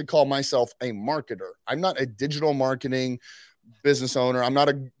I actually call myself a marketer. I'm not a digital marketing business owner. I'm not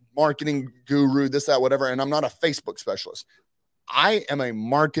a marketing guru, this, that, whatever. And I'm not a Facebook specialist. I am I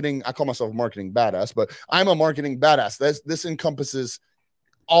call myself a marketing badass, but I'm a marketing badass. This encompasses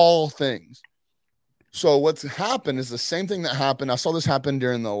all things. So what's happened is the same thing that happened. I saw this happen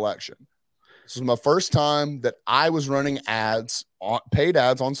during the election. This was my first time that I was running paid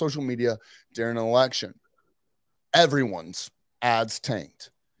ads on social media during an election. Everyone's ads tanked.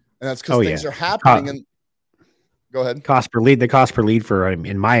 And that's because things are happening. And go ahead. The cost per lead for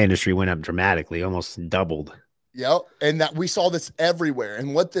in my industry went up dramatically, almost doubled. Yep. And that we saw this everywhere.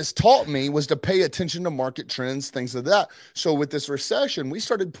 And what this taught me was to pay attention to market trends, things like that. So with this recession, we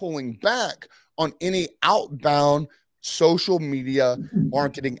started pulling back on any outbound social media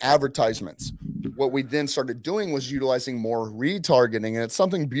marketing advertisements. What we then started doing was utilizing more retargeting. And it's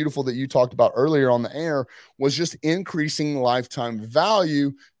something beautiful that you talked about earlier on the air, was just increasing lifetime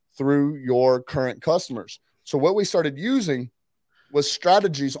value through your current customers. So what we started using was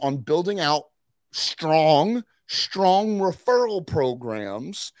strategies on building out strong referral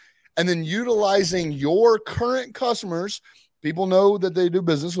programs, and then utilizing your current customers. People know that they do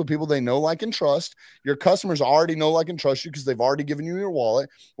business with people they know, like, and trust. Your customers already know, like, and trust you because they've already given you your wallet.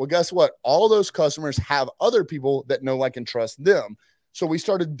 Well, guess what? All of those customers have other people that know, like, and trust them. So we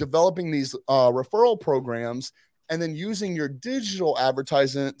started developing these referral programs, and then using your digital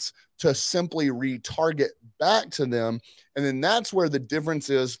advertisements to simply retarget back to them. And then that's where the difference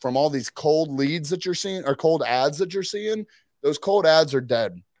is from all these cold leads that you're seeing, or cold ads that you're seeing. Those cold ads are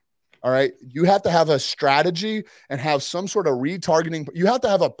dead. All right. You have to have a strategy and have some sort of retargeting. You have to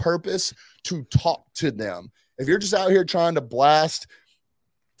have a purpose to talk to them. If you're just out here trying to blast,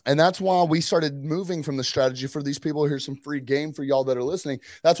 and that's why we started moving from the strategy for these people. Here's some free game for y'all that are listening.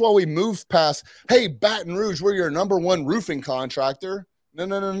 That's why we moved past, hey, Baton Rouge, we're your number 1 roofing contractor.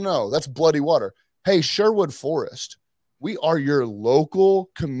 No. That's bloody water. Hey, Sherwood Forest, we are your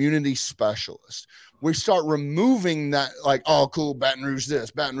local community specialist. We start removing that, like, oh, cool, Baton Rouge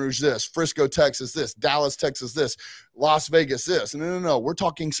this, Frisco, Texas this, Dallas, Texas this, Las Vegas this. No. We're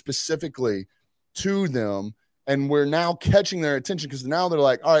talking specifically to them. And we're now catching their attention because now they're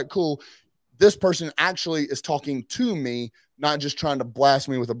like, all right, cool. This person actually is talking to me, not just trying to blast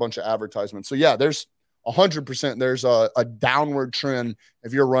me with a bunch of advertisements. So yeah, there's 100% there's a downward trend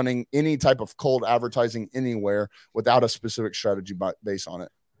if you're running any type of cold advertising anywhere without a specific strategy based on it.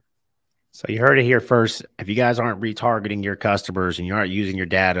 So you heard it here first. If you guys aren't retargeting your customers and you aren't using your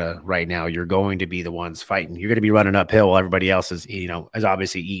data right now, you're going to be the ones fighting. You're going to be running uphill while everybody else is, is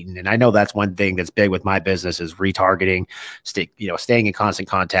obviously eating. And I know that's one thing that's big with my business is retargeting, staying in constant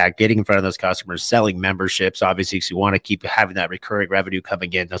contact, getting in front of those customers, selling memberships. Obviously, because you want to keep having that recurring revenue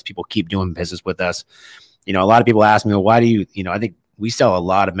coming in. Those people keep doing business with us. A lot of people ask me, well, why do you, I think we sell a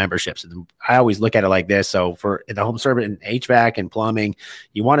lot of memberships. And I always look at it like this. So for the home service and HVAC and plumbing,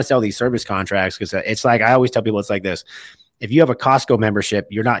 you want to sell these service contracts because it's like, I always tell people it's like this. If you have a Costco membership,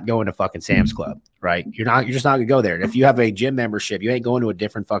 you're not going to fucking Sam's Club, right? You're just not gonna go there. And if you have a gym membership, you ain't going to a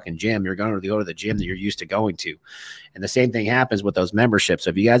different fucking gym. You're going to go to the gym that you're used to going to. And the same thing happens with those memberships. So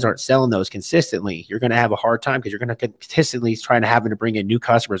if you guys aren't selling those consistently, you're going to have a hard time because you're going to consistently having to bring in new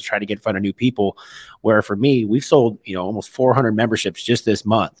customers, try to get in front of new people. Where for me, we've sold, almost 400 memberships just this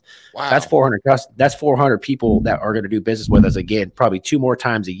month. Wow. That's 400 people that are going to do business with us again, probably 2 more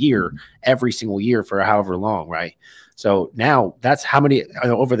times a year, every single year for however long, right? So now that's how many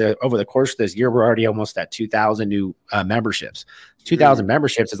over the course of this year, we're already almost at 2,000 new memberships. 2,000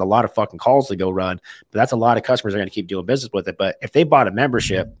 memberships is a lot of fucking calls to go run, but that's a lot of customers are going to keep doing business with it. But if they bought a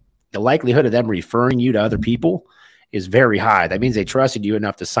membership, the likelihood of them referring you to other people is very high. That means they trusted you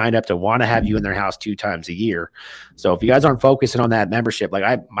enough to sign up to want to have you in their house 2 times a year. So if you guys aren't focusing on that membership,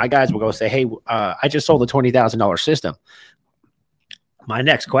 like my guys will go say, hey, I just sold a $20,000 system. My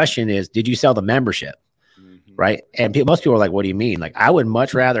next question is, did you sell the membership? Right. And most people are like, what do you mean? Like, I would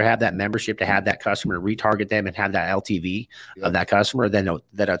much rather have that membership to have that customer, retarget them and have that LTV of that customer than a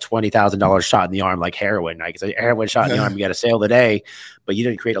 $20,000 shot in the arm, like heroin. Like, it's a heroin shot in the arm. You got a sale today, but you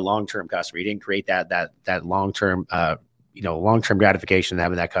didn't create a long-term customer. You didn't create that long-term, long-term gratification of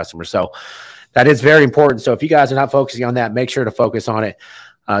having that customer. So that is very important. So if you guys are not focusing on that, make sure to focus on it.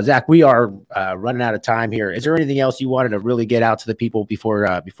 Zach, we are running out of time here. Is there anything else you wanted to really get out to the people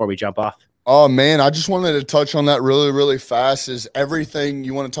before we jump off? Oh man, I just wanted to touch on that really, really fast. Is everything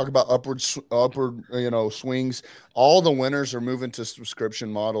you want to talk about upward, swings. All the winners are moving to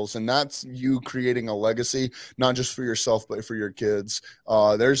subscription models, and that's you creating a legacy, not just for yourself, but for your kids.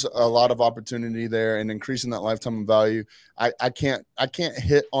 There's a lot of opportunity there, and increasing that lifetime value. I can't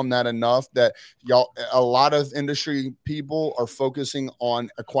hit on that enough. That a lot of industry people are focusing on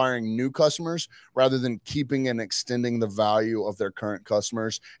acquiring new customers rather than keeping and extending the value of their current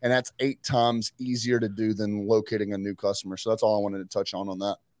customers, and that's 8 times easier to do than locating a new customer. So that's all I wanted to touch on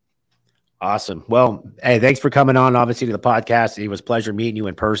that. Awesome. Well, hey, thanks for coming on, obviously, to the podcast. It was a pleasure meeting you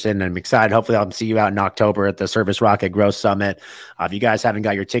in person. I'm excited. Hopefully, I'll see you out in October at the Service Rocket Growth Summit. If you guys haven't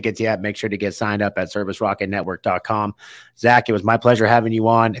got your tickets yet, make sure to get signed up at servicerocketnetwork.com. Zach, it was my pleasure having you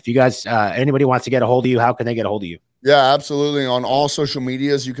on. If you guys, anybody wants to get a hold of you, how can they get a hold of you? Yeah, absolutely. On all social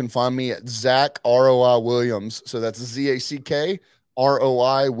medias, you can find me at Zach ROI Williams. So that's ZACK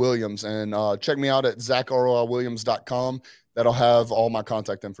ROI Williams. And check me out at ZachROIWilliams.com. That'll have all my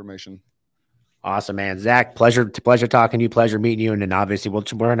contact information. Awesome, man. Zach, pleasure talking to you, pleasure meeting you. And then obviously we're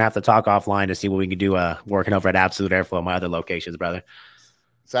going to have to talk offline to see what we can do working over at Absolute Airflow, my other locations, brother.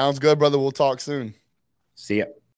 Sounds good, brother. We'll talk soon. See ya.